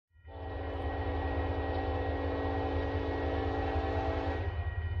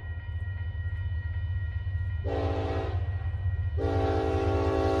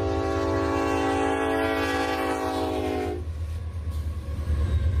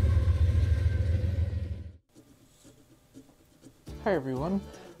Hi everyone,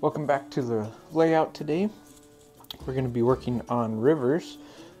 welcome back to the layout today. We're going to be working on rivers,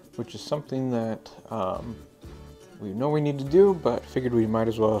 which is something that we know we need to do, but figured we might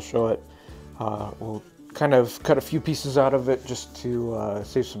as well show it. We'll kind of cut a few pieces out of it just to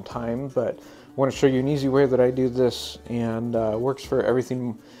save some time, but I want to show you an easy way that I do this, and works for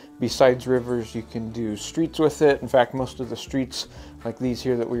everything besides rivers. You can do streets with it. In fact, most of the streets like these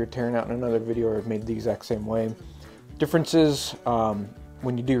here that we were tearing out in another video are made the exact same way. Difference is,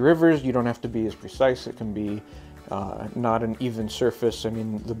 when you do rivers, you don't have to be as precise. It can be not an even surface. I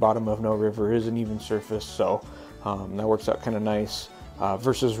mean, the bottom of no river is an even surface, so that works out kind of nice.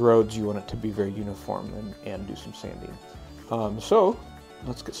 Versus roads, you want it to be very uniform and do some sanding. So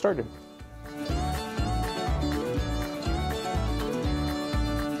let's get started.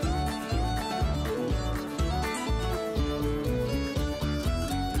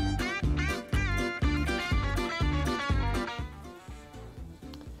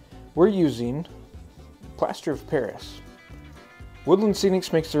 We're using plaster of Paris. Woodland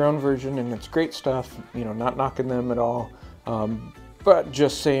Scenics makes their own version, and it's great stuff. You know, not knocking them at all, but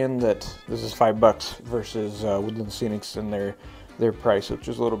just saying that this is $5 versus Woodland Scenics and their price, which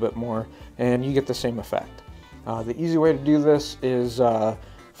is a little bit more, and you get the same effect. The easy way to do this is $5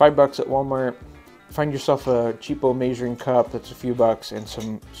 at Walmart. Find yourself a cheapo measuring cup that's a few bucks, and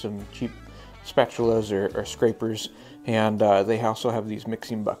some cheap spatulas or scrapers, and they also have these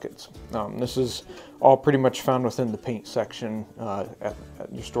mixing buckets. This is all pretty much found within the paint section at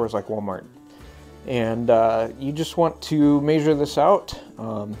your stores like Walmart. And you just want to measure this out.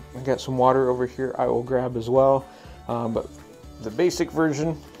 I got some water over here I will grab as well, but the basic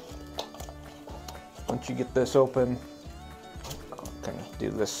version, once you get this open, I'll kind of do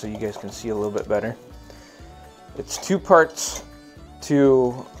this so you guys can see a little bit better. It's 2 parts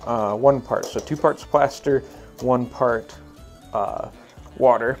to 1 part, so 2 parts plaster, 1 part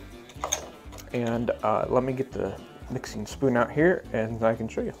water. And let me get the mixing spoon out here and I can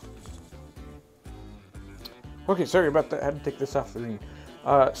show you. Okay, sorry about that, I had to take this off the ring.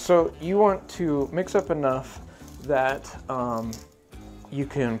 So you want to mix up enough that you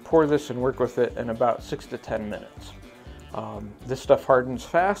can pour this and work with it in about 6 to 10 minutes. This stuff hardens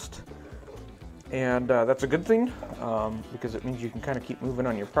fast, and that's a good thing, because it means you can kind of keep moving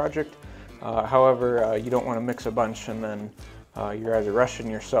on your project. However, you don't want to mix a bunch and then you're either rushing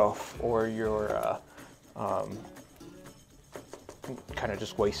yourself or you're kind of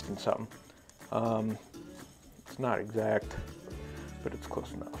just wasting something. It's not exact, but it's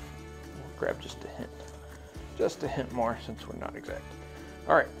close enough. We'll grab just a hint more since we're not exact.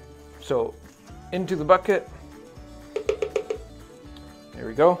 All right, so into the bucket. There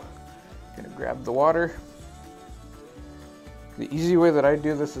we go. Gonna grab the water. The easy way that I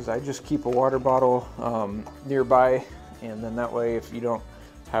do this is I just keep a water bottle nearby, and then that way if you don't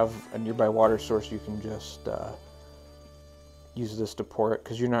have a nearby water source, you can just use this to pour it,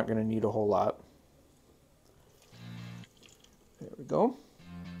 because you're not going to need a whole lot. There we go.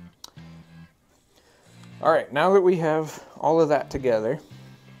 Alright, now that we have all of that together,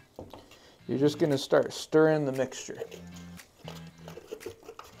 you're just going to start stirring the mixture.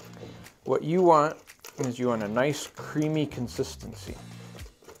 What you want is you want a nice creamy consistency.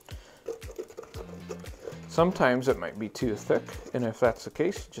 Sometimes it might be too thick, and if that's the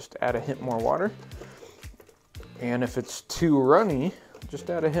case, just add a hint more water. And if it's too runny, just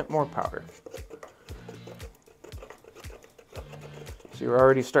add a hint more powder. So you're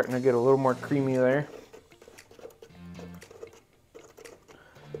already starting to get a little more creamy there.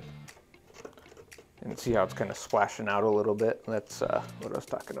 And see how it's kind of splashing out a little bit. That's what I was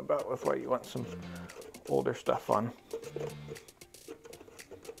talking about with why you want some older stuff on.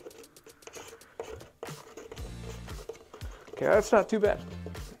 Okay, that's not too bad.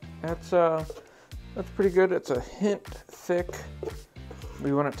 That's pretty good. It's a hint thick.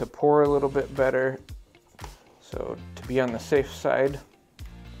 We want it to pour a little bit better. So to be on the safe side,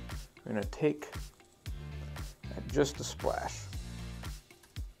 we're gonna take just a splash.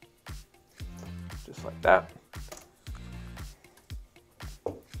 Just like that.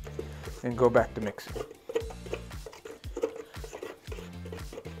 And go back to mixing.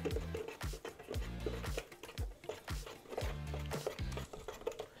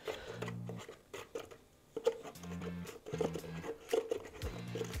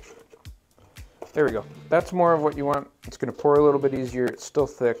 There we go. That's more of what you want. It's going to pour a little bit easier. It's still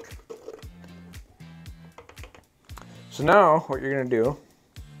thick. So now what you're going to do,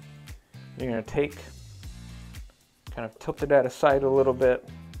 you're going to take, kind of tilt it at a side a little bit.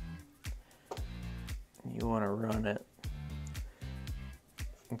 You want to run it.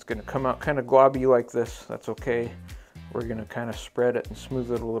 It's going to come out kind of globby like this. That's okay. we're going to kind of spread it and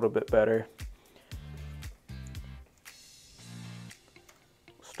smooth it a little bit better.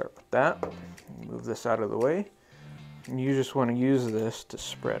 Start with that. Move this out of the way. And you just want to use this to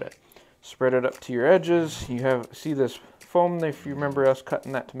spread it. Spread it up to your edges. You see this foam, if you remember us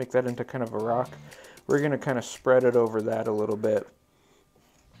cutting that to make that into kind of a rock. We're going to kind of spread it over that a little bit.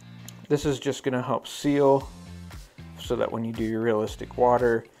 This is just going to help seal so that when you do your realistic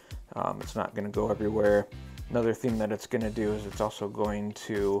water, it's not going to go everywhere. Another thing that it's going to do is it's also going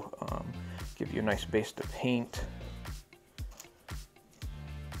to give you a nice base to paint.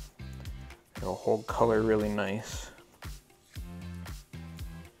 It'll hold color really nice.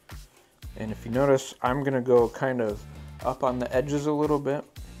 And if you notice, I'm going to go kind of up on the edges a little bit.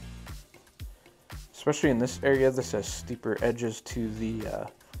 Especially in this area, this has steeper edges to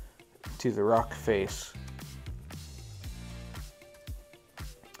the rock face.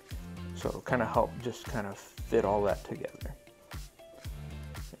 So it'll kind of help just kind of fit all that together.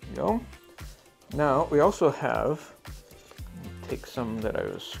 There you go. Now we also have, take some that I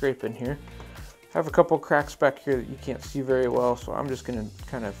was scraping here. I have a couple cracks back here that you can't see very well, so I'm just going to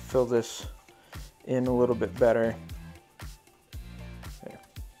kind of fill this in a little bit better. There.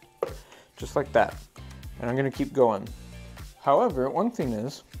 Just like that. And I'm going to keep going. However, one thing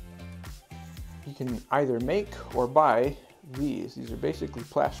is, you can either make or buy these. These are basically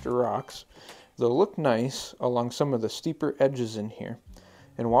plaster rocks. They'll look nice along some of the steeper edges in here.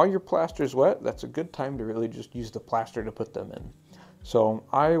 And while your plaster is wet, that's a good time to really just use the plaster to put them in. So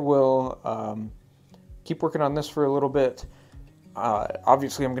I will keep working on this for a little bit.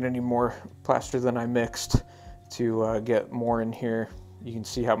 Obviously I'm going to need more plaster than I mixed to get more in here. You can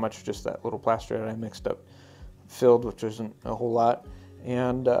see how much just that little plaster that I mixed up filled, which isn't a whole lot.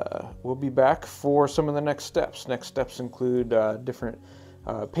 And we'll be back for some of the next steps. Next steps include different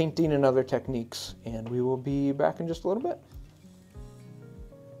painting and other techniques, and we will be back in just a little bit.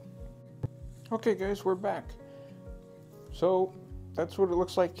 Okay guys, we're back. So that's what it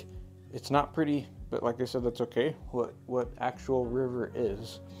looks like. It's not pretty, but like I said, that's okay. What actual river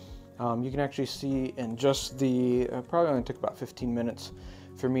is. You can actually see in just the, probably only took about 15 minutes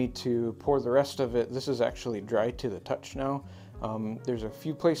for me to pour the rest of it. This is actually dry to the touch now. There's a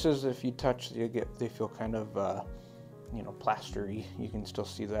few places if you touch, they feel kind of, you know, plastery. You can still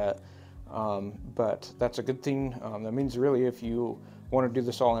see that, but that's a good thing. That means really if you want to do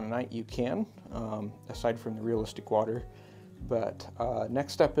this all in a night, you can, aside from the realistic water. But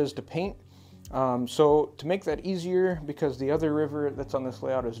next step is to paint. So to make that easier, because the other river that's on this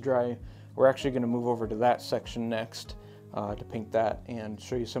layout is dry, we're actually going to move over to that section next to paint that and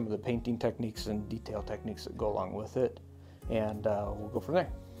show you some of the painting techniques and detail techniques that go along with it. And we'll go from there.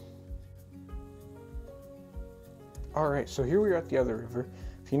 Alright, so here we are at the other river.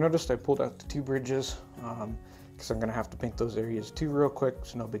 If you noticed, I pulled out the two bridges because I'm going to have to paint those areas too real quick,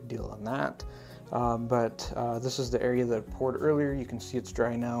 so no big deal on that. But this is the area that I poured earlier. You can see it's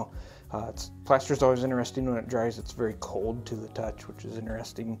dry now. Plaster is always interesting when it dries. It's very cold to the touch, which is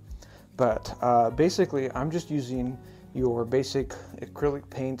interesting. But basically, I'm just using your basic acrylic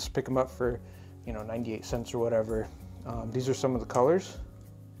paints. Pick them up for, you know, 98 cents or whatever. These are some of the colors.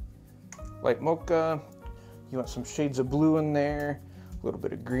 Light mocha, you want some shades of blue in there, a little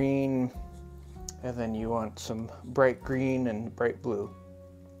bit of green, and then you want some bright green and bright blue.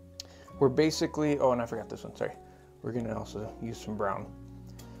 We're basically, oh, and I forgot this one, sorry. We're gonna also use some brown.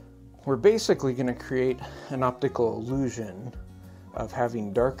 We're basically gonna create an optical illusion of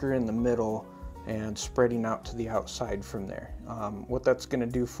having darker in the middle and spreading out to the outside from there. What that's gonna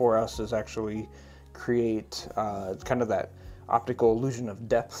do for us is actually create kind of that optical illusion of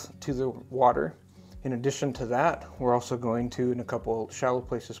depth to the water. In addition to that, we're also going to, in a couple shallow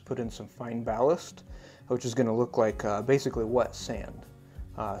places, put in some fine ballast, which is going to look like basically wet sand.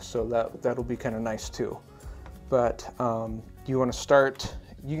 So that'll be kind of nice too. But you want to start,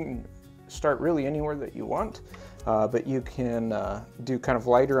 you can start really anywhere that you want, but you can do kind of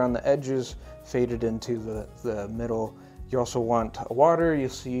lighter on the edges, fade it into the middle. You also want water. You'll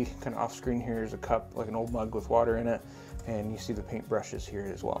see kind of off screen here is a cup, like an old mug with water in it, and you see the paint brushes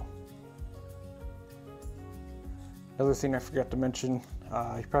here as well. Another thing I forgot to mention,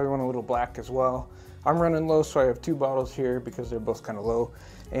 you probably want a little black as well. I'm running low, so I have two bottles here because they're both kind of low.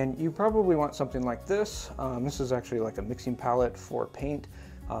 And you probably want something like this. This is actually like a mixing palette for paint.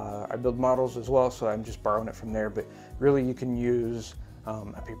 I build models as well, so I'm just borrowing it from there, but really you can use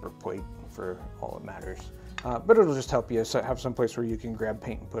a paper plate for all it matters. But it'll just help you have some place where you can grab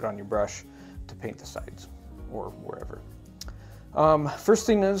paint and put on your brush to paint the sides or wherever. First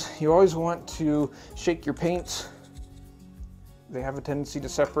thing is, you always want to shake your paints. They have a tendency to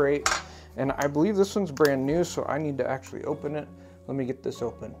separate, And I believe this one's brand new, so I need to actually open it. Let me get this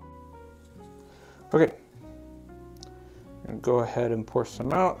open. Okay. And go ahead and pour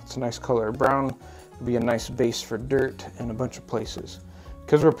some out. It's a nice color brown. It'll be a nice base for dirt in a bunch of places.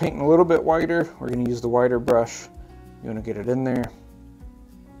 Because we're painting a little bit wider, we're going to use the wider brush. You want to get it in there.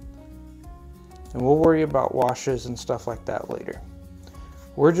 And we'll worry about washes and stuff like that later.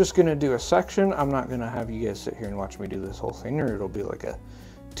 We're just going to do a section. I'm not going to have you guys sit here and watch me do this whole thing, or it'll be like a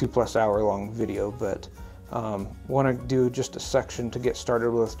 2+ hour long video, but want to do just a section to get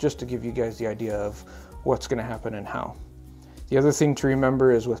started with, just to give you guys the idea of what's going to happen and how. The other thing to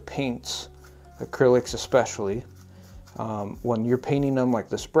remember is with paints, acrylics especially, when you're painting them like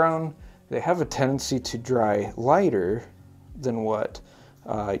this brown, they have a tendency to dry lighter than what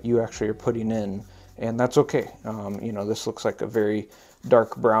you actually are putting in, and that's okay. You know, this looks like a very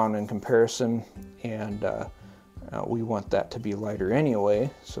dark brown in comparison, and we want that to be lighter anyway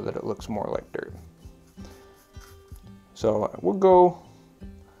so that it looks more like dirt. So we'll go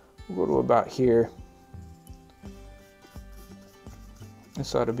to about here.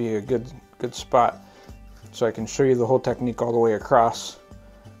 This ought to be a good spot so I can show you the whole technique all the way across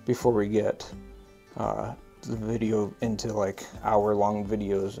before we get the video into like hour-long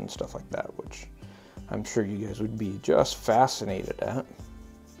videos and stuff like that, which I'm sure you guys would be just fascinated at.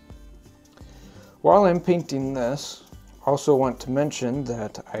 While I'm painting this, also want to mention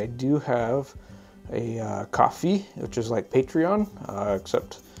that I do have a Ko-fi, which is like Patreon,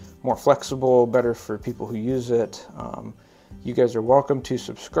 except more flexible, better for people who use it. You guys are welcome to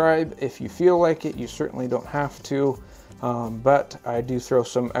subscribe if you feel like it. You certainly don't have to, but I do throw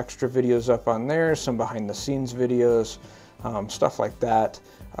some extra videos up on there, some behind the scenes videos, stuff like that.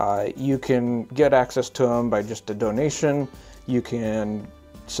 You can get access to them by just a donation. You can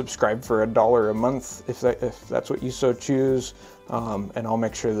subscribe for $1 a month if that's what you so choose, and I'll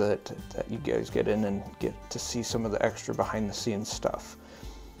make sure that you guys get in and get to see some of the extra behind the scenes stuff.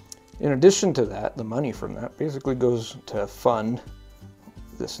 In addition to that, the money from that basically goes to fund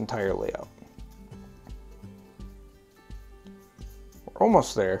this entire layout. We're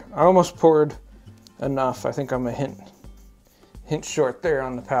almost there. I almost poured enough. I think I'm a hint short there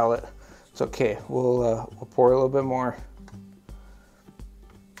on the palette. It's okay. We'll pour a little bit more.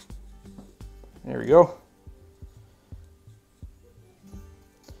 There we go.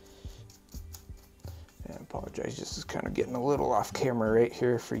 I apologize, this is kind of getting a little off camera right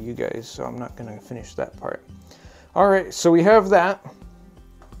here for you guys, so I'm not going to finish that part. All right, so we have that.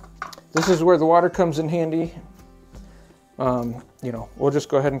 This is where the water comes in handy. You know, we'll just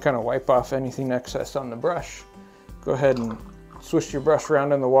go ahead and kind of wipe off anything excess on the brush. Go ahead and swish your brush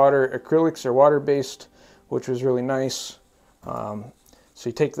around in the water. Acrylics are water-based, which was really nice. So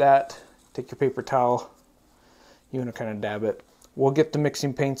you take that, take your paper towel, you want to kind of dab it. We'll get to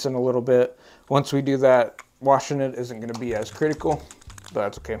mixing paints in a little bit. Once we do that, washing it isn't going to be as critical, but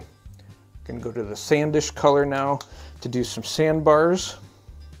that's okay. Going to go to the sandish color now to do some sandbars.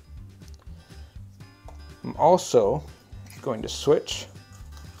 I'm also going to switch.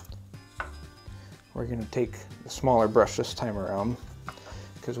 We're going to take the smaller brush this time around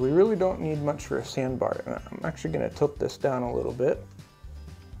because we really don't need much for a sandbar. And I'm actually going to tilt this down a little bit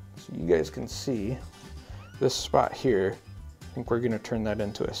so you guys can see this spot here. I think we're going to turn that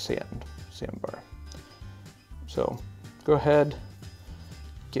into a sandbar. So go ahead,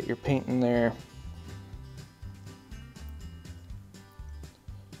 get your paint in there.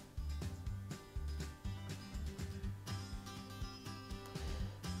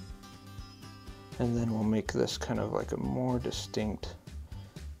 And then we'll make this kind of like a more distinct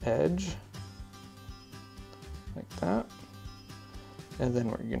edge, like that. And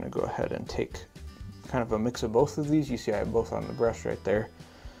then we're going to go ahead and take kind of a mix of both of these. You see I have both on the brush right there.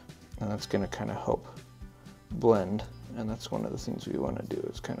 And that's going to kind of help blend. And that's one of the things we want to do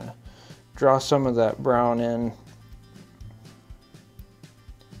is kind of draw some of that brown in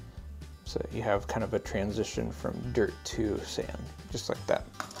so that you have kind of a transition from dirt to sand, just like that.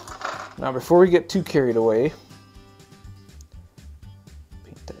 Now before we get too carried away,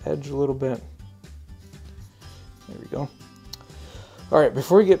 paint the edge a little bit. There we go. All right,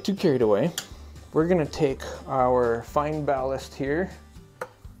 before we get too carried away, we're gonna take our fine ballast here.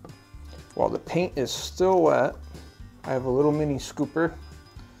 While the paint is still wet, I have a little mini scooper.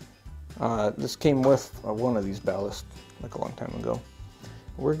 This came with one of these ballasts like a long time ago.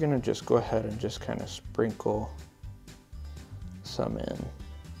 We're gonna just go ahead and just kind of sprinkle some in.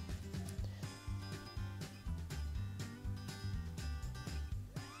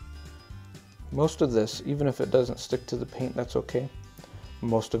 Most of this, even if it doesn't stick to the paint, that's okay.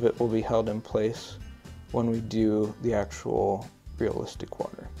 Most of it will be held in place when we do the actual realistic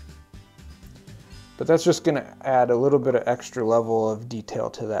water. But that's just going to add a little bit of extra level of detail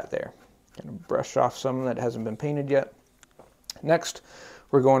to that there. Going to brush off some that hasn't been painted yet. Next,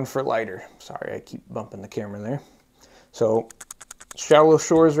 we're going for lighter. Sorry, I keep bumping the camera there. So, shallow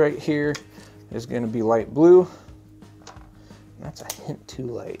shores right here is going to be light blue. That's a hint too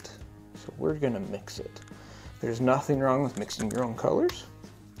light. So we're going to mix it. There's nothing wrong with mixing your own colors.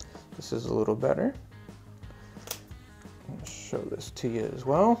 This is a little better. I'm going to show this to you as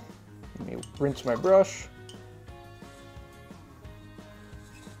well. Let me rinse my brush.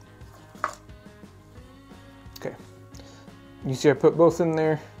 Okay. You see I put both in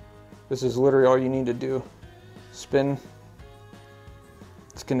there. This is literally all you need to do. Spin.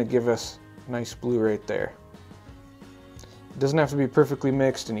 It's going to give us nice blue right there. It doesn't have to be perfectly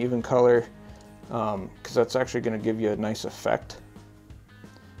mixed and even color, because that's actually going to give you a nice effect.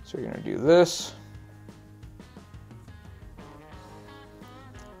 So you're going to do this.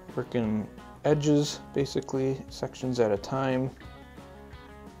 Working edges, basically, sections at a time.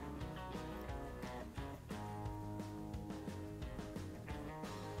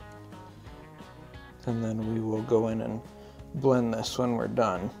 And then we will go in and blend this when we're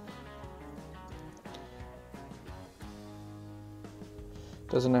done.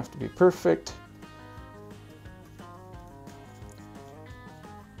 Doesn't have to be perfect.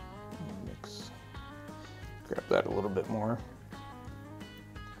 Mix. Grab that a little bit more.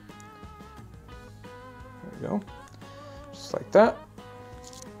 There we go. Just like that.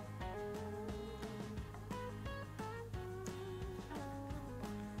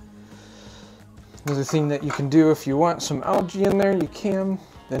 Another thing that you can do if you want some algae in there, you can.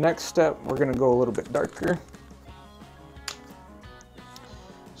 The next step, we're going to go a little bit darker.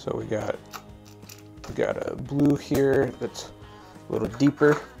 So we got a blue here that's a little deeper.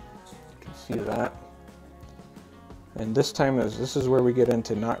 You can see that. And this time this is where we get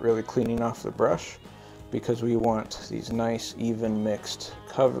into not really cleaning off the brush, because we want these nice even mixed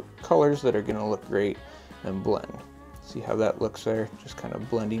colors that are going to look great and blend. See how that looks there? Just kind of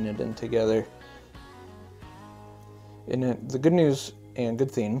blending it in together. And the good news and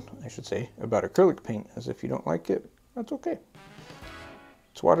good thing, I should say, about acrylic paint is if you don't like it, that's okay.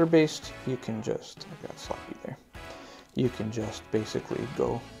 It's water-based. You can just, I got sloppy there. You can just basically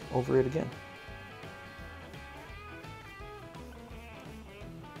go over it again.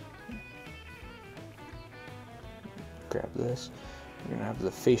 Grab this. You're gonna have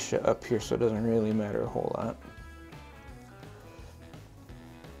the fascia up here, so it doesn't really matter a whole lot.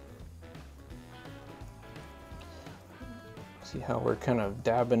 See how we're kind of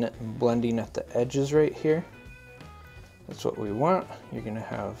dabbing it and blending at the edges right here? That's what we want. You're going to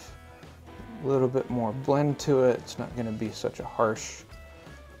have a little bit more blend to it. It's not going to be such a harsh,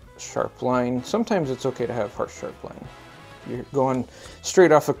 sharp line. Sometimes it's okay to have harsh, sharp line. If you're going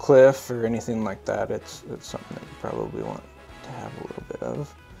straight off a cliff or anything like that, it's something that you probably want to have a little bit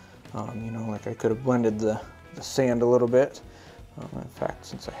of. You know, like I could have blended the sand a little bit. In fact,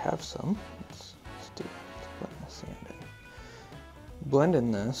 since I have some, let's blend the sand in. Blend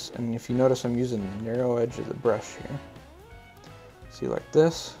in this, and if you notice, I'm using the narrow edge of the brush here. See, like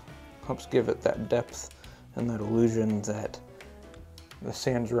this helps give it that depth and that illusion that the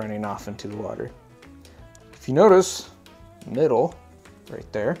sand's running off into the water. If you notice, middle right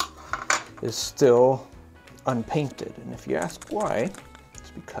there is still unpainted, and if you ask why, it's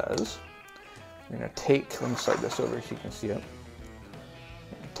because we're going to take, let me slide this over so you can see it.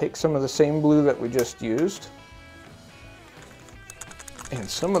 Take some of the same blue that we just used, and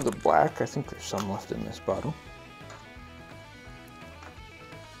some of the black. I think there's some left in this bottle.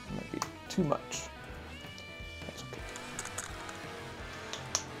 Might be too much. That's okay.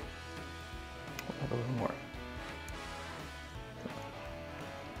 A little more.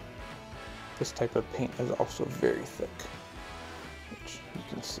 This type of paint is also very thick, which you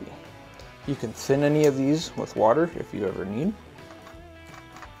can see. You can thin any of these with water if you ever need.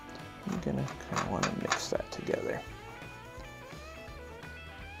 You're gonna kind of want to mix that together.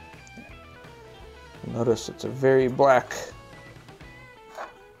 Notice it's a very black.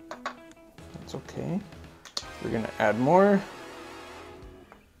 That's okay. We're gonna add more.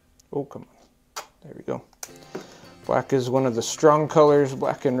 Oh, come on. There we go. Black is one of the strong colors,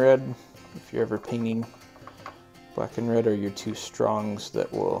 black and red. If you're ever painting, black and red are your two strongs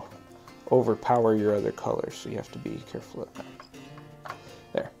that will overpower your other colors, so you have to be careful of that.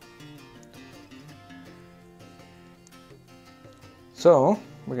 There. So,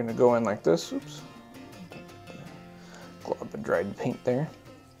 we're gonna go in like this. Oops. Glob of dried paint there.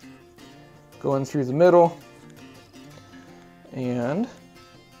 Go in through the middle and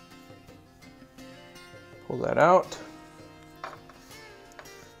pull that out.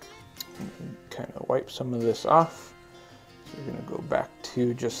 Kind of wipe some of this off. So we're going to go back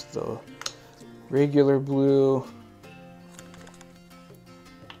to just the regular blue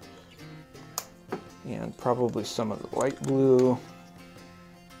and probably some of the light blue.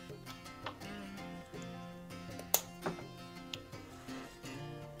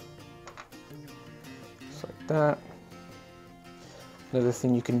 Just like that. Another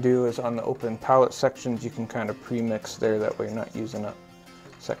thing you can do is on the open palette sections, you can kind of pre-mix there, that way you're not using up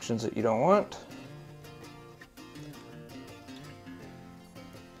sections that you don't want.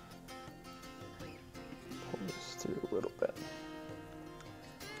 Pull this through a little bit.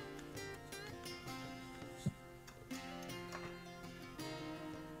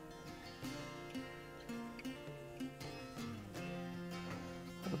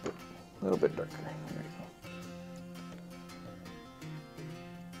 A little bit darker. There you go.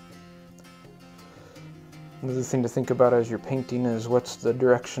 Another thing to think about as you're painting is what's the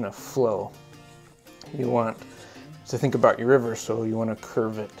direction of flow. You want to think about your river, so you want to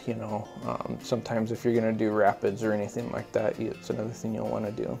curve it, you know. Sometimes if you're going to do rapids or anything like that, it's another thing you'll want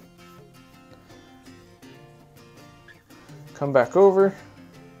to do. Come back over,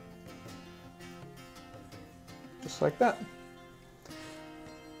 just like that.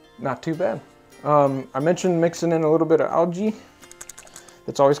 Not too bad. I mentioned mixing in a little bit of algae.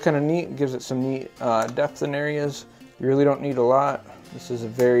 It's always kind of neat. It gives it some neat depth in areas. You really don't need a lot. This is a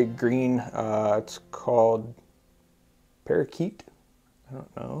very green, it's called parakeet. I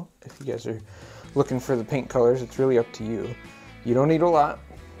don't know if you guys are looking for the paint colors. It's really up to you. You don't need a lot,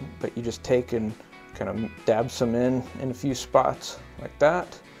 but you just take and kind of dab some in a few spots like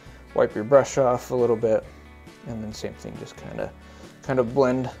that. Wipe your brush off a little bit, and then same thing, just kind of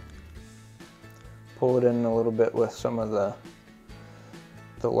blend. Pull it in a little bit with some of the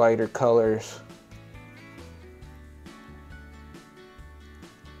lighter colors.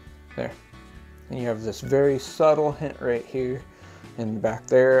 There. And you have this very subtle hint right here in the back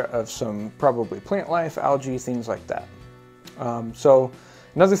there of some probably plant life, algae, things like that. So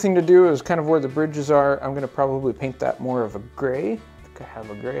another thing to do is kind of where the bridges are. I'm going to probably paint that more of a gray. I think I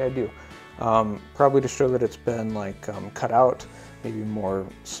have a gray, I do. Probably to show that it's been like cut out, maybe more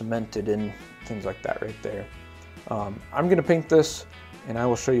cemented in, things like that right there. I'm going to paint this, and I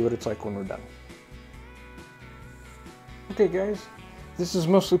will show you what it's like when we're done. Okay guys, this is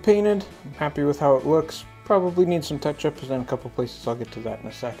mostly painted. I'm happy with how it looks. Probably needs some touch-ups in a couple places. I'll get to that in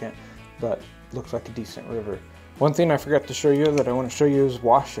a second, but looks like a decent river. One thing I forgot to show you that I want to show you is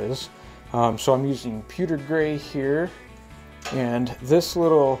washes. So I'm using pewter gray here, and this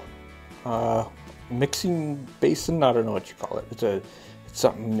little mixing basin, I don't know what you call it. It's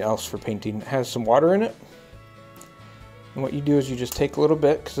something else for painting. It has some water in it. And what you do is you just take a little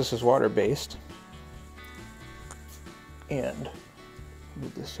bit, because this is water-based, and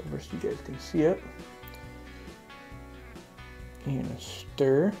move this over so you guys can see it. And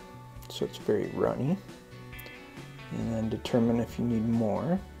stir so it's very runny, and then determine if you need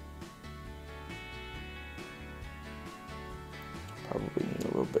more. Probably need a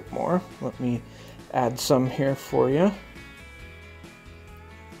little bit more. Let me add some here for you.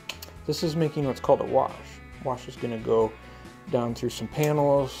 This is making what's called a wash. Wash is going to go down through some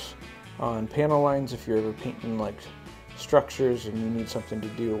panels on panel lines if you're ever painting like structures and you need something to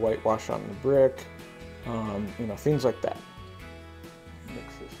do a whitewash on the brick, you know, things like that.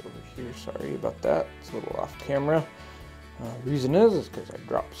 Mix this over here, sorry about that, it's a little off camera. Reason is because I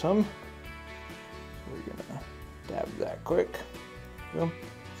dropped some. So we're gonna dab that quick. There we go.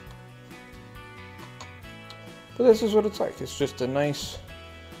 But this is what it's like. It's just a nice,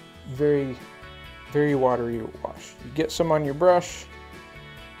 very watery wash. You get some on your brush,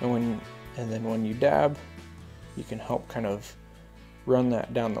 and then when you dab, you can help kind of run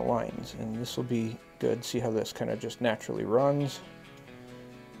that down the lines, and this will be good. See how this kind of just naturally runs?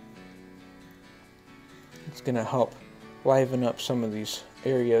 It's going to help liven up some of these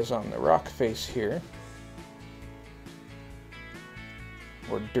areas on the rock face here,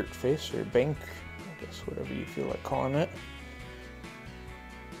 or dirt face, or bank, I guess, whatever you feel like calling it.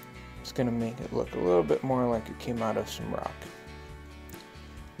 It's going to make it look a little bit more like it came out of some rock,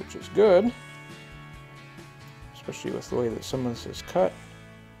 which is good, especially with the way that some of this is cut.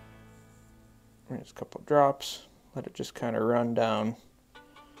 There's a couple drops, let it just kind of run down.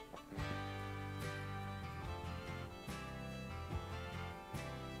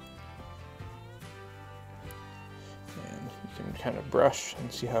 And you can kind of brush and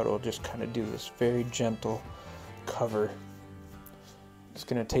see how it'll just kind of do this very gentle cover. It's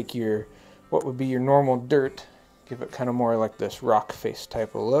going to take what would be your normal dirt, give it kind of more like this rock face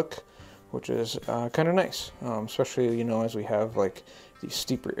type of look, which is kind of nice, especially, you know, as we have like these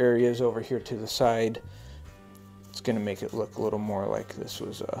steeper areas over here to the side. It's going to make it look a little more like this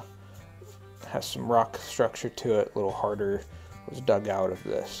was has some rock structure to it, a little harder, was dug out of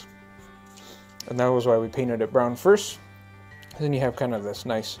this. And that was why we painted it brown first. And then you have kind of this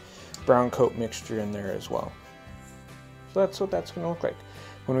nice brown coat mixture in there as well. So that's what that's going to look like.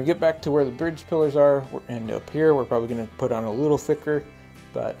 When we get back to where the bridge pillars are and up here, we're probably going to put on a little thicker,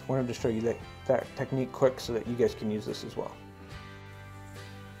 but I wanted to show you that technique quick so that you guys can use this as well.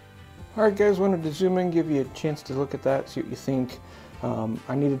 Alright guys, wanted to zoom in, give you a chance to look at that, see what you think.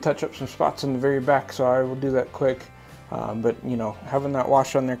 I need to touch up some spots in the very back, so I will do that quick. But you know, having that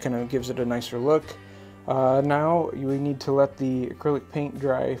wash on there kind of gives it a nicer look. Now we need to let the acrylic paint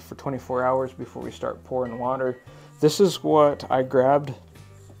dry for 24 hours before we start pouring water. This is what I grabbed.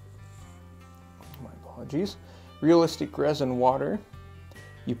 My apologies. Realistic resin water.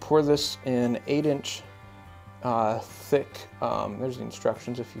 You pour this in 8-inch thick. There's the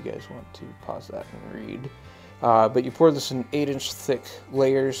instructions if you guys want to pause that and read. But you pour this in 8-inch thick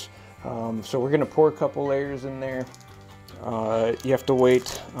layers. So we're going to pour a couple layers in there. You have to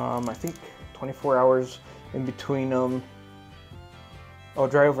wait, I think 24 hours in between them. Oh,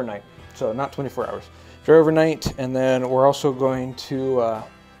 dry overnight. So not 24 hours. Dry overnight, and then we're also going to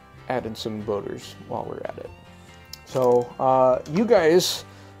add in some boaters while we're at it. So you guys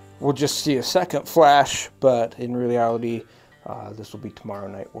will just see a second flash, but in reality, this will be tomorrow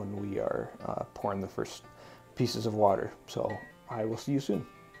night when we are pouring the first pieces of water. So I will see you soon.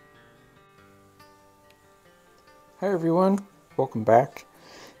 Hi everyone, welcome back.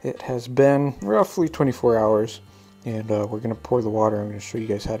 It has been roughly 24 hours, and we're going to pour the water. I'm going to show you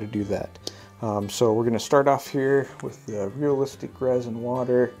guys how to do that. So we're going to start off here with the realistic resin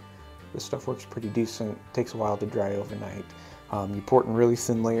water. This stuff works pretty decent. It takes a while to dry overnight. You pour it in really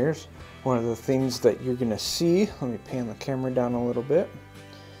thin layers. One of the things that you're going to see, let me pan the camera down a little bit,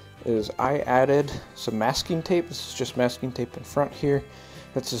 is I added some masking tape. This is just masking tape in front here.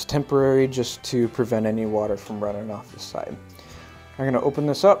 This is temporary just to prevent any water from running off the side. I'm going to open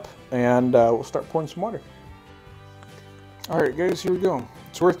this up and we'll start pouring some water. Alright guys, here we go.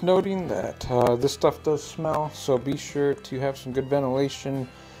 It's worth noting that this stuff does smell, so be sure to have some good ventilation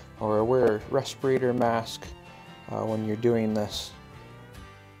or wear a respirator mask when you're doing this.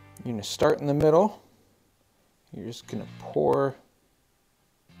 You're going to start in the middle. You're just going to pour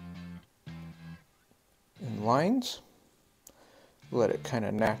in lines. Let it kind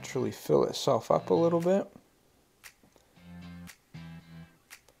of naturally fill itself up a little bit.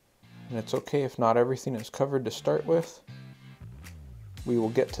 And it's okay if not everything is covered to start with. We will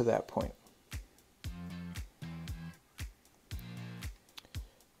get to that point. You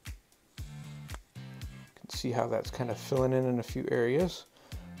can see how that's kind of filling in a few areas.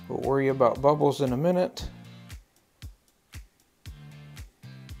 We'll worry about bubbles in a minute.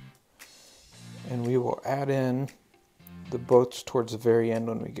 And we will add in the boats towards the very end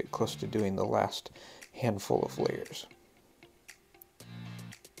when we get close to doing the last handful of layers.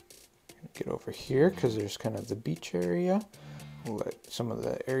 Get over here because there's kind of the beach area. We'll let some of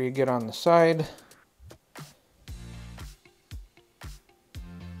the area get on the side.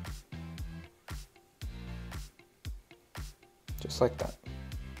 Just like that.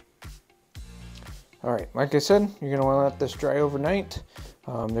 Alright, like I said, you're going to want to let this dry overnight.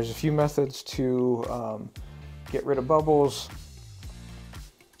 There's a few methods to get rid of bubbles.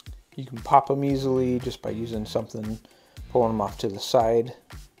 You can pop them easily just by using something, pulling them off to the side.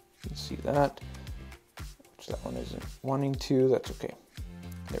 You can see that, which that one isn't wanting to, that's okay.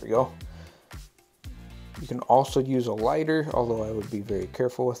 There we go. You can also use a lighter, although I would be very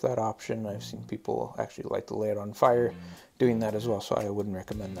careful with that option. I've seen people actually light the lead on fire doing that as well, so I wouldn't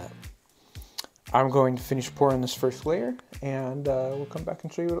recommend that. I'm going to finish pouring this first layer, and we'll come back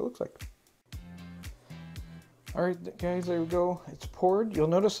and show you what it looks like. Alright guys, there we go. It's poured. You'll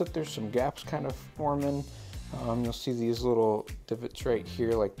notice that there's some gaps kind of forming. You'll see these little divots right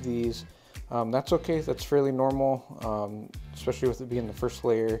here like these. That's okay, that's fairly normal, especially with it being the first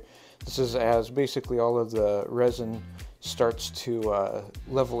layer. This is as basically all of the resin starts to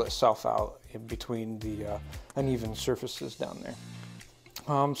level itself out in between the uneven surfaces down there.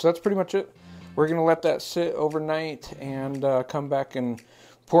 So that's pretty much it. We're going to let that sit overnight and come back and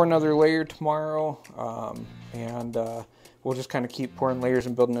pour another layer tomorrow, and we'll just kind of keep pouring layers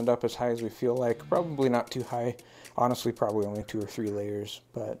and building it up as high as we feel like. Probably not too high. Honestly, probably only 2 or 3 layers,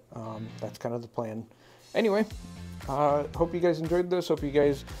 but that's kind of the plan. Anyway, hope you guys enjoyed this. Hope you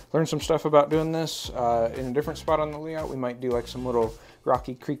guys learned some stuff about doing this. In a different spot on the layout, we might do like some little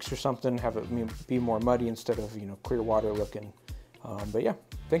rocky creeks or something, have it be more muddy instead of, you know, clear water looking. But yeah,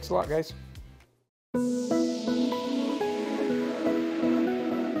 thanks a lot, guys. A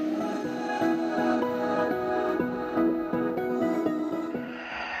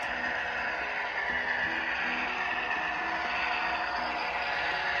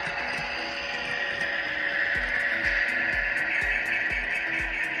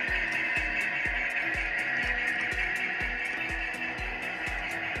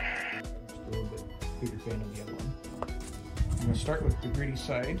little bit bigger fan of the other one. I'm going to start with the gritty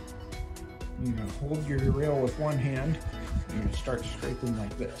side. You're going to hold your rail with one hand and you're going to start scraping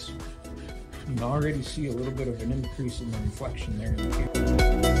like this. You can already see a little bit of an increase in the reflection there in the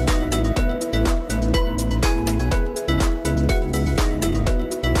camera.